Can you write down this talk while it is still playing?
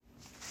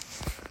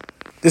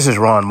This is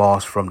Ron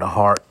Moss from the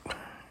Heart.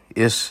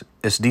 It's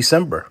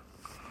December.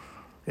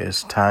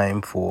 It's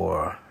time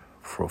for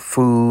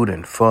food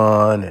and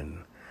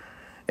fun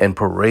and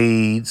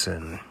parades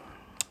and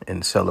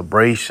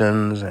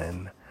celebrations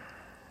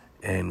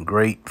and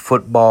great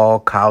football,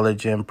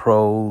 college and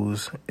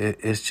pros.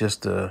 It's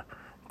just a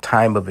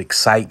time of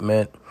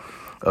excitement,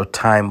 a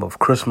time of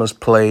Christmas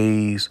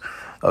plays,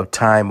 a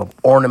time of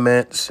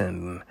ornaments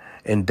and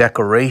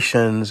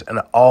decorations and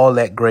all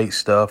that great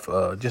stuff.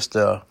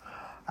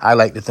 I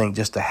like to think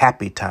just a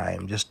happy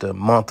time, just a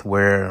month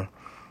where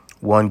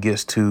one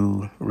gets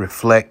to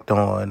reflect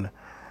on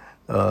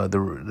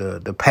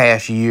the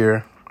past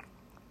year,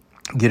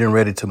 getting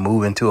ready to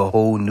move into a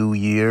whole new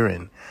year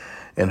and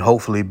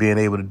hopefully being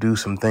able to do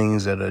some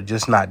things that are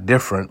just not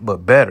different,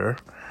 but better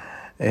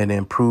and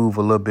improve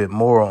a little bit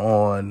more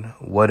on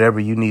whatever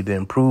you need to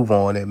improve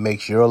on that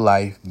makes your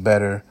life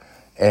better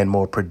and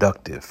more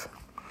productive.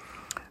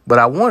 But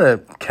I want to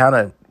kind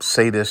of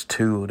say this,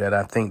 too, that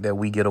I think that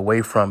we get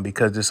away from,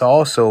 because it's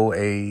also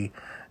a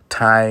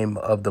time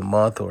of the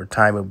month or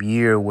time of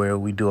year where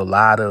we do a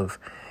lot of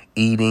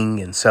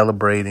eating and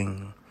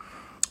celebrating.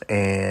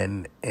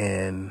 And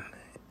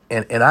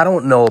I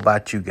don't know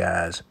about you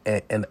guys.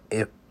 And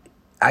if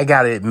I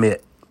got to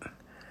admit,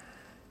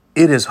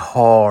 it is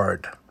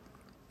hard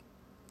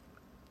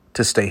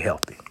to stay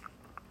healthy.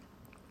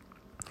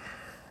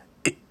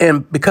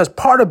 And because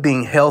part of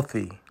being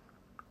healthy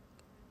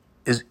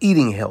is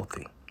eating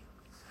healthy.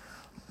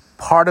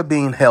 Part of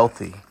being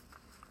healthy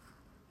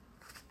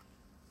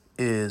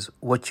is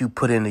what you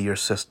put into your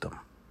system.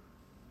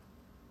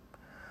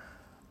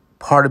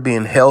 Part of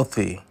being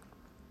healthy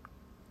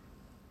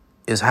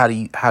is how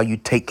you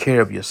take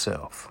care of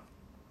yourself.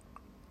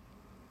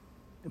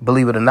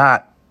 Believe it or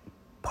not,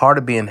 part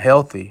of being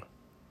healthy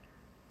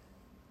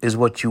is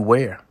what you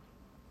wear.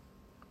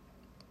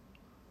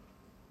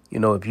 You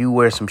know, if you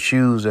wear some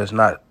shoes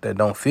that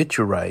don't fit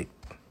you right,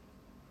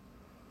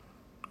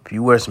 if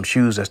you wear some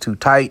shoes that's too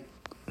tight,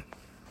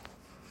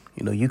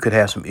 you know, you could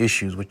have some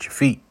issues with your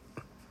feet.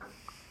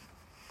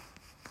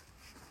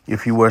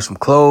 If you wear some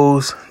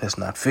clothes that's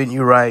not fitting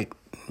you right,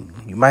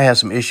 you might have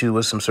some issues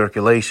with some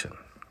circulation.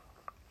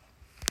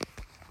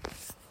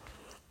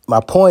 My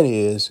point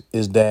is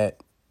that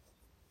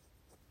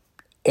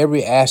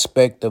every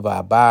aspect of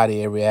our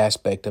body, every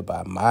aspect of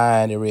our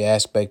mind, every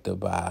aspect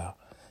of our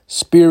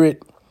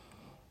spirit,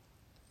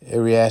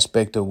 every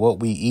aspect of what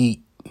we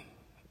eat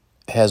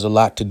has a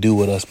lot to do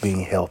with us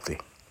being healthy.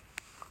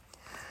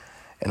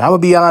 And I'm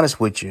going to be honest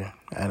with you,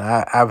 and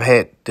I've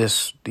had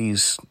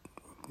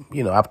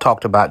I've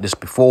talked about this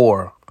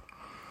before,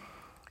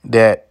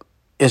 that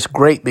it's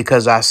great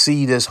because I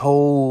see this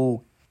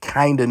whole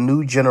kind of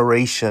new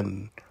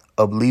generation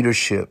of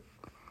leadership,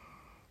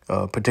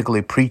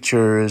 particularly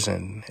preachers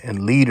and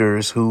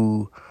leaders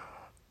who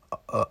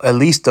at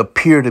least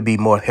appear to be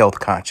more health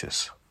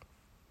conscious.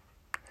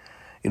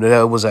 You know,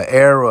 there was an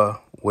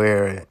era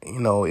where, you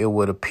know, it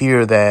would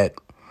appear that,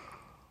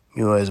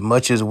 you know, as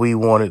much as we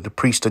wanted to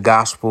preach the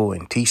gospel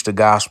and teach the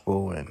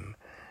gospel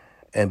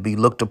and be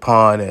looked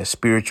upon as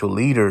spiritual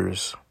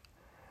leaders,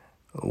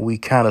 we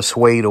kind of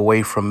swayed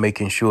away from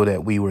making sure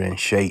that we were in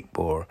shape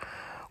or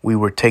we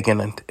were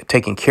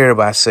taking care of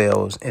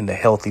ourselves in the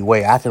healthy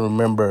way. I can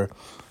remember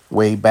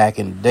way back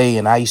in the day,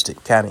 and I used to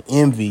kind of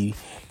envy,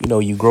 you know,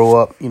 you grow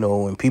up, you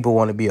know, when people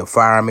want to be a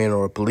fireman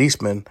or a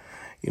policeman.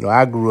 You know,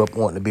 I grew up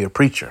wanting to be a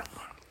preacher.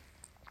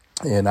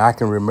 And I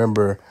can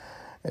remember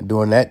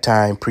during that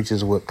time,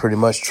 preachers would pretty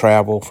much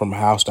travel from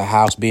house to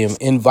house, being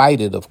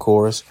invited, of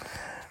course,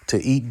 to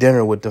eat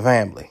dinner with the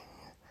family.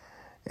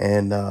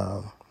 And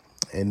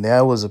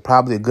that was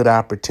probably a good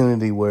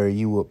opportunity where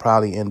you would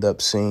probably end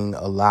up seeing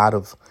a lot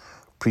of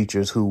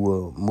preachers who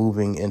were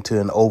moving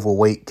into an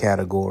overweight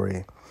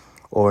category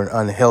or an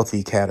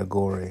unhealthy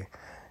category.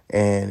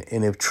 And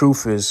if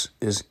truth is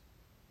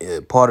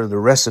part of the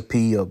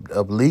recipe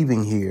of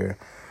leaving here,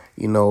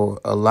 you know,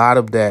 a lot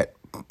of that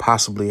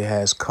possibly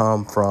has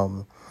come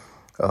from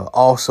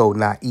also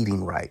not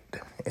eating right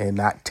and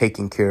not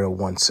taking care of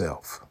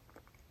oneself.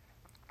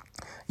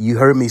 You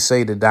heard me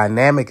say the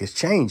dynamic is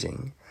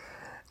changing,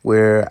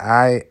 where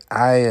I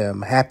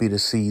am happy to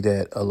see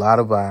that a lot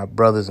of our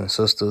brothers and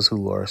sisters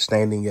who are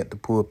standing at the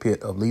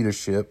pulpit of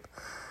leadership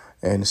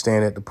and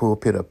stand at the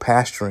pulpit of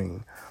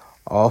pastoring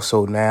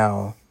also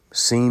now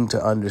seem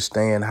to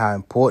understand how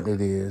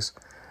important it is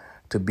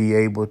to be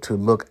able to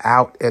look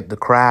out at the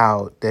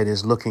crowd that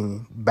is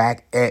looking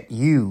back at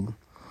you,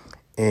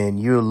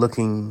 and you're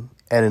looking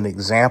at an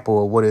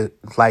example of what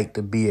it's like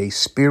to be a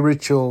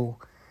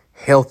spiritual,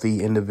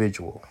 healthy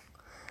individual.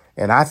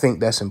 And I think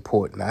that's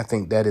important. I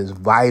think that is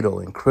vital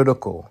and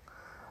critical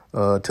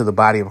to the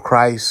body of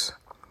Christ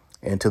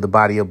and to the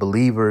body of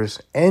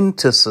believers and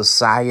to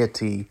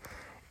society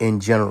in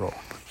general.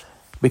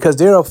 Because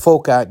there are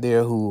folk out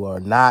there who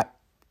are not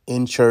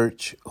in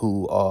church,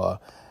 who are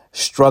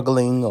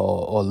struggling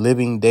or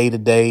living day to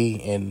day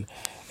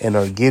and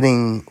are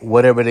getting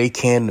whatever they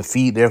can to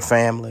feed their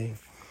family.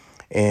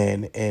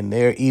 And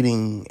they're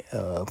eating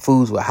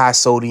foods with high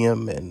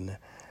sodium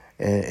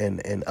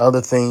and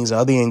other things,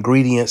 other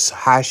ingredients,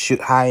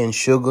 high in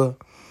sugar,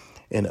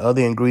 and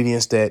other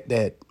ingredients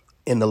that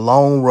in the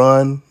long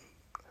run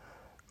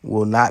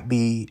will not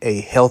be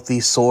a healthy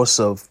source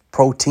of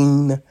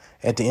protein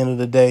at the end of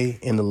the day.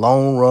 In the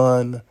long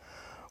run,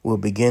 will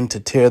begin to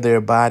tear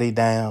their body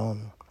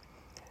down.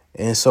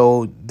 And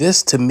so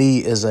this to me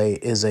is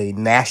a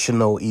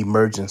national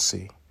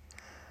emergency,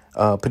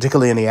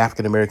 particularly in the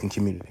African American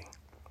community.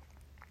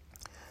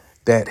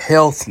 That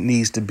health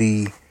needs to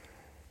be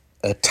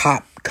a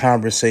top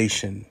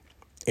conversation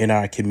in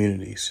our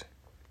communities.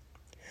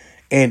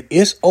 And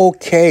it's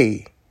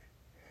okay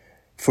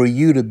for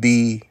you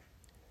to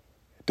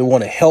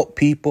want to help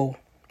people,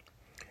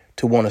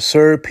 to want to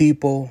serve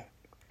people,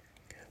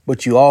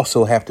 but you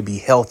also have to be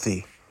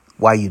healthy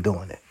while you're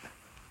doing it.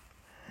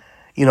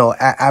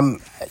 I'm,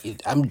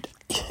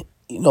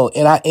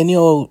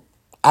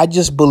 I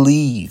just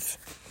believe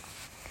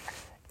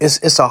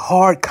it's a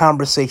hard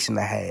conversation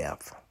to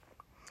have.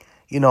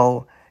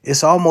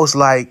 It's almost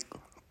like,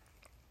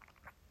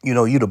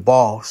 you're the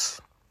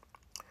boss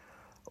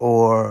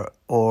or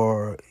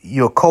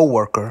you're a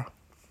coworker,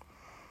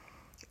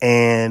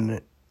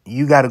 and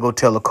you got to go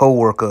tell a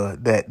coworker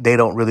that they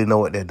don't really know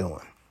what they're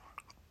doing.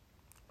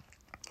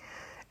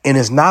 And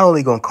it's not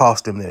only going to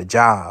cost them their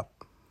job,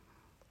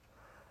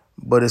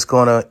 but it's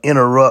going to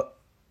interrupt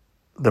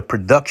the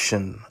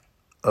production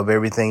of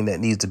everything that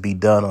needs to be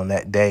done on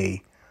that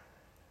day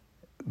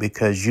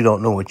because you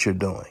don't know what you're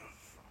doing.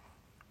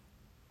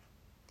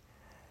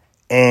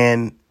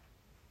 And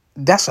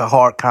that's a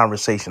hard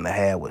conversation to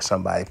have with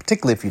somebody,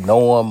 particularly if you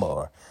know them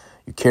or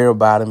you care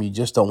about them. You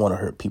just don't want to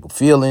hurt people's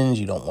feelings.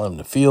 You don't want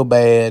them to feel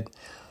bad.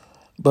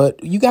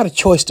 But you got a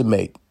choice to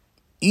make.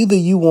 Either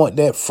you want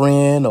that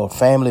friend or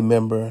family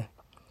member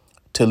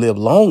to live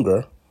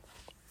longer,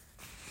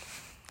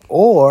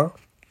 or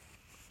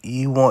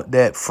you want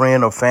that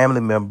friend or family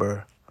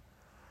member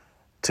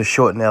to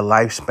shorten their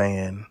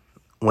lifespan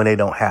when they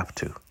don't have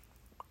to.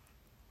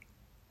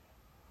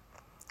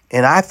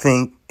 And I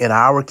think in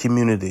our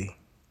community,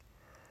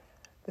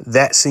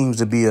 that seems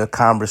to be a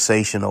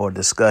conversation or a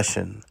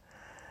discussion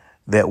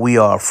that we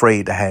are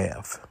afraid to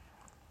have.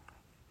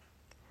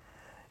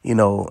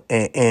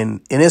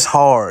 And it's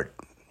hard,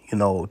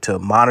 to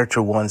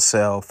monitor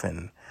oneself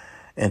and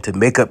to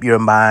make up your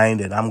mind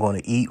that I'm going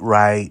to eat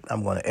right,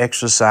 I'm going to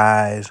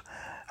exercise,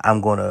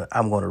 I'm going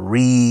to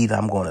read,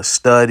 I'm going to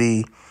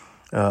study,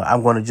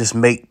 I'm going to just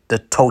make the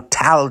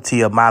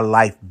totality of my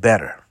life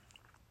better.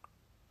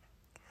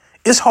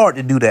 It's hard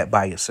to do that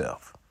by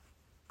yourself.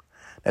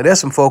 Now,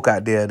 there's some folk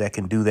out there that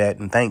can do that,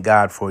 and thank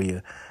God for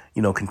you.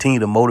 Continue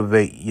to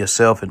motivate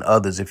yourself and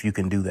others if you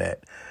can do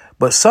that.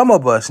 But some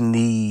of us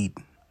need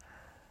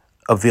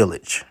a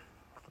village.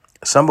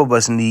 Some of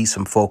us need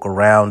some folk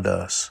around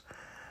us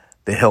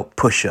to help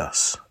push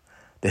us,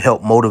 to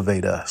help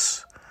motivate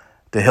us,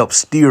 to help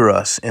steer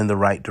us in the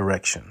right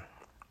direction.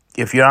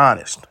 If you're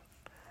honest,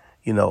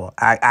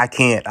 I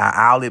can't,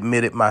 I'll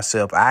admit it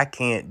myself. I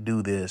can't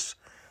do this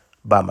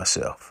by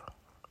myself.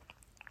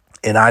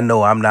 And I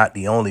know I'm not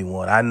the only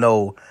one. I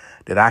know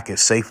that I can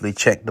safely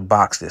check the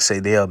box that say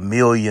there are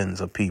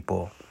millions of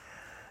people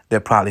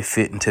that probably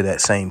fit into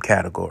that same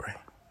category.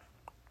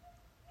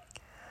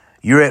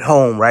 You're at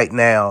home right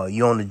now,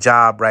 you're on the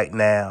job right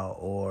now,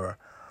 or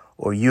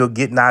you're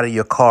getting out of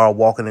your car,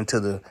 walking into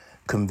the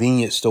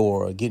convenience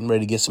store or getting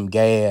ready to get some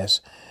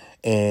gas,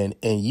 and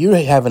you're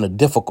having a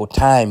difficult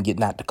time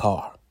getting out the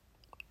car.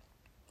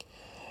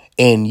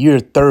 And you're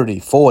 30,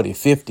 40,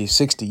 50,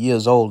 60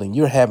 years old, and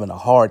you're having a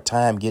hard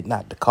time getting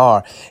out the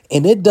car.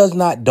 And it does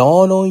not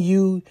dawn on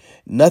you.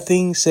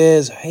 Nothing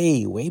says,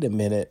 hey, wait a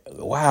minute.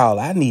 Wow,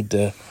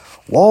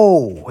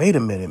 wait a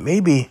minute.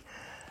 Maybe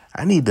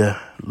I need to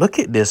look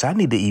at this. I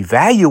need to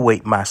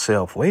evaluate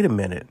myself. Wait a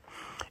minute.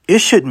 It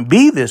shouldn't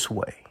be this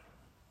way.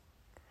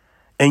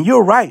 And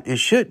you're right, it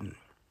shouldn't.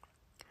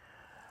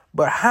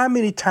 But how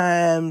many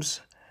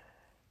times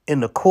in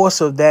the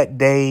course of that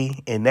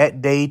day, and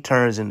that day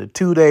turns into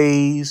 2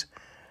 days,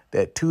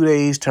 that 2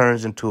 days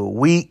turns into a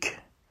week,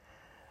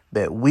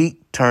 that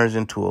week turns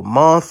into a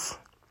month,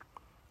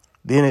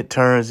 then it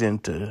turns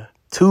into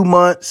 2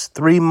 months,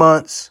 3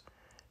 months,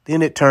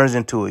 then it turns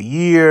into a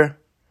year,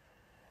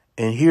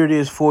 and here it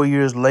is 4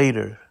 years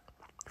later.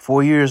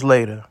 4 years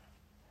later,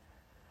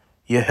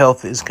 your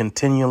health is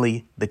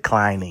continually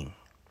declining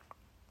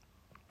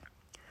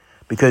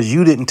because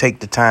you didn't take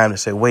the time to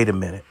say, wait a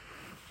minute.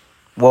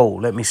 Whoa,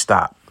 let me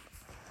stop.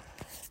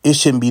 It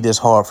shouldn't be this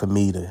hard for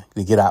me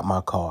to get out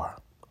my car.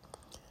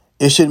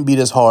 It shouldn't be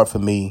this hard for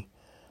me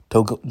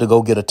to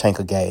go get a tank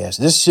of gas.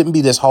 This shouldn't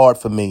be this hard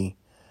for me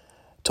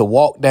to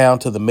walk down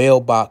to the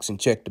mailbox and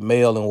check the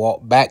mail and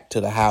walk back to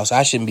the house.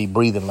 I shouldn't be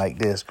breathing like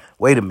this.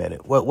 Wait a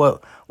minute.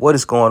 What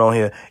is going on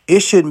here?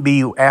 It shouldn't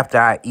be after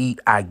I eat,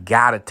 I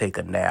gotta take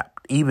a nap.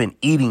 Even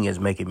eating is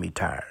making me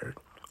tired.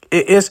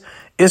 It's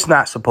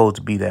not supposed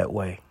to be that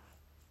way.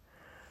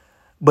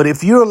 But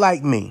if you're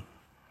like me,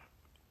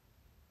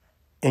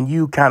 and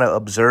you kind of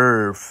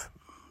observe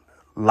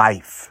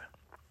life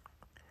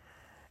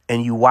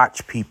and you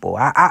watch people.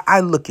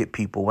 I look at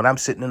people when I'm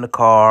sitting in the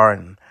car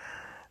and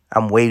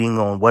I'm waiting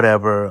on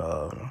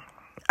whatever.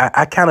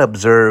 I kind of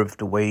observe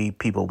the way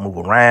people move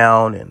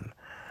around, and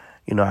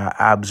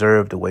I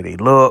observe the way they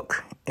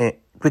look, and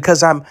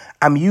because I'm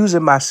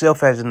using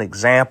myself as an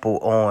example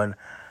on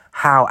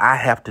how I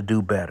have to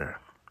do better.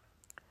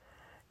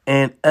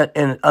 And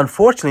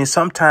unfortunately,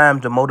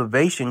 sometimes the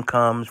motivation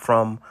comes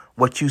from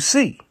what you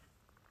see.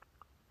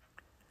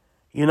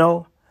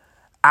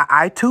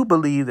 I too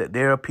believe that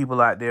there are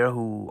people out there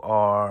who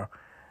are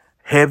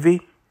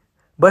heavy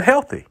but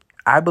healthy.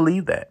 I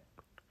believe that.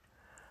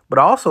 But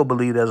I also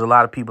believe there's a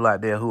lot of people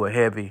out there who are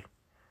heavy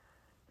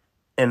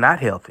and not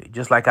healthy.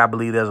 Just like I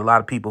believe there's a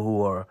lot of people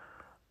who are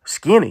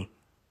skinny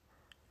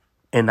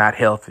and not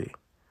healthy,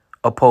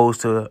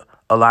 opposed to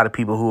a lot of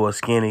people who are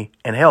skinny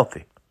and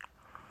healthy.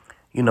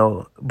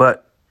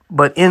 But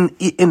in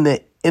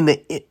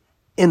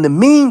the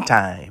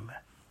meantime,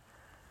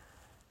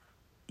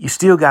 you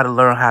still got to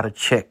learn how to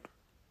check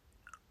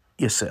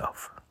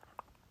yourself.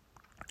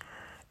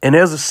 And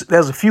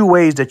there's a few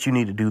ways that you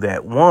need to do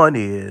that. One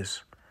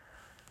is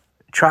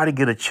try to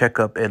get a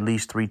checkup at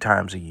least 3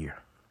 times a year.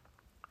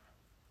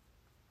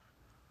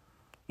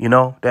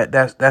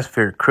 That's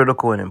very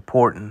critical and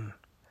important.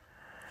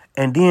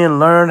 And then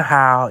learn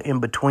how in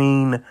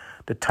between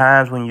the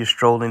times when you're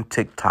strolling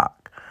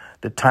TikTok,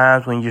 the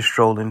times when you're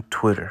strolling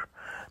Twitter,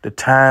 the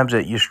times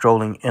that you're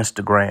strolling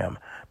Instagram,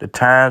 the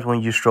times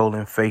when you're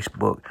strolling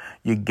Facebook,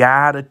 you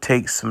got to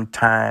take some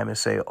time and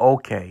say,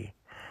 okay,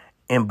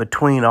 in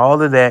between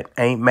all of that,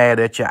 ain't mad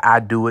at you, I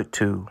do it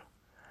too.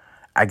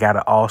 I got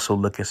to also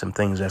look at some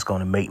things that's going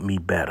to make me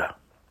better.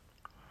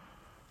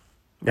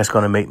 That's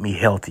going to make me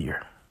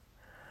healthier.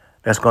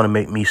 That's going to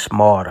make me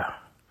smarter.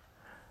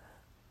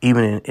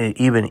 Even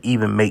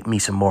make me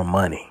some more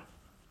money.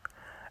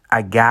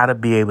 I got to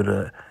be able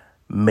to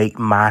make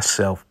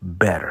myself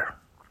better.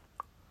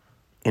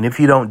 And if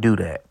you don't do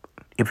that,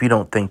 if you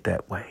don't think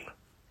that way,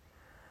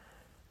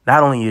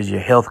 not only is your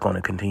health going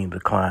to continue to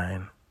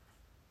decline,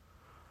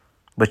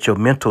 but your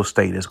mental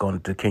state is going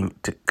to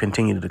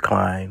continue to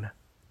decline.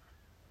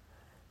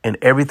 And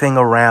everything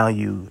around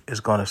you is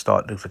going to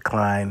start to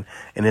decline.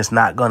 And it's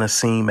not going to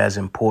seem as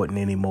important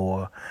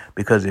anymore.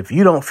 Because if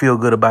you don't feel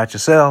good about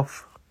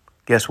yourself,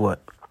 guess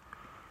what?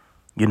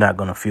 You're not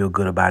going to feel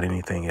good about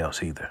anything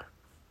else either.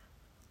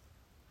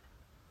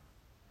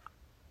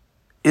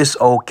 It's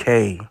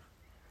okay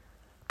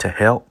to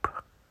help.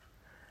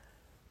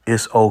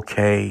 It's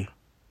okay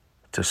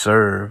to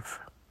serve.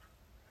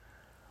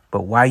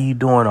 But while you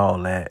doing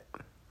all that,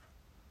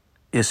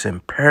 it's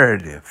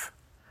imperative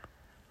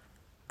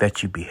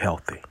that you be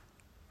healthy.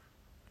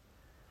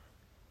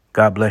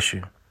 God bless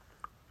you.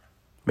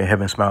 May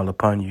heaven smile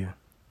upon you.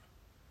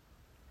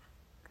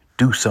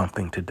 Do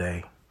something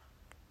today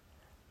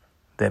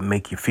that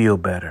make you feel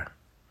better.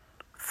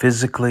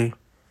 Physically,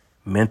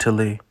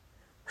 mentally,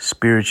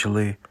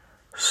 spiritually,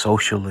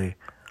 socially,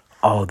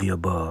 all the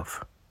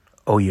above.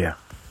 Oh yeah.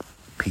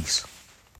 Peace.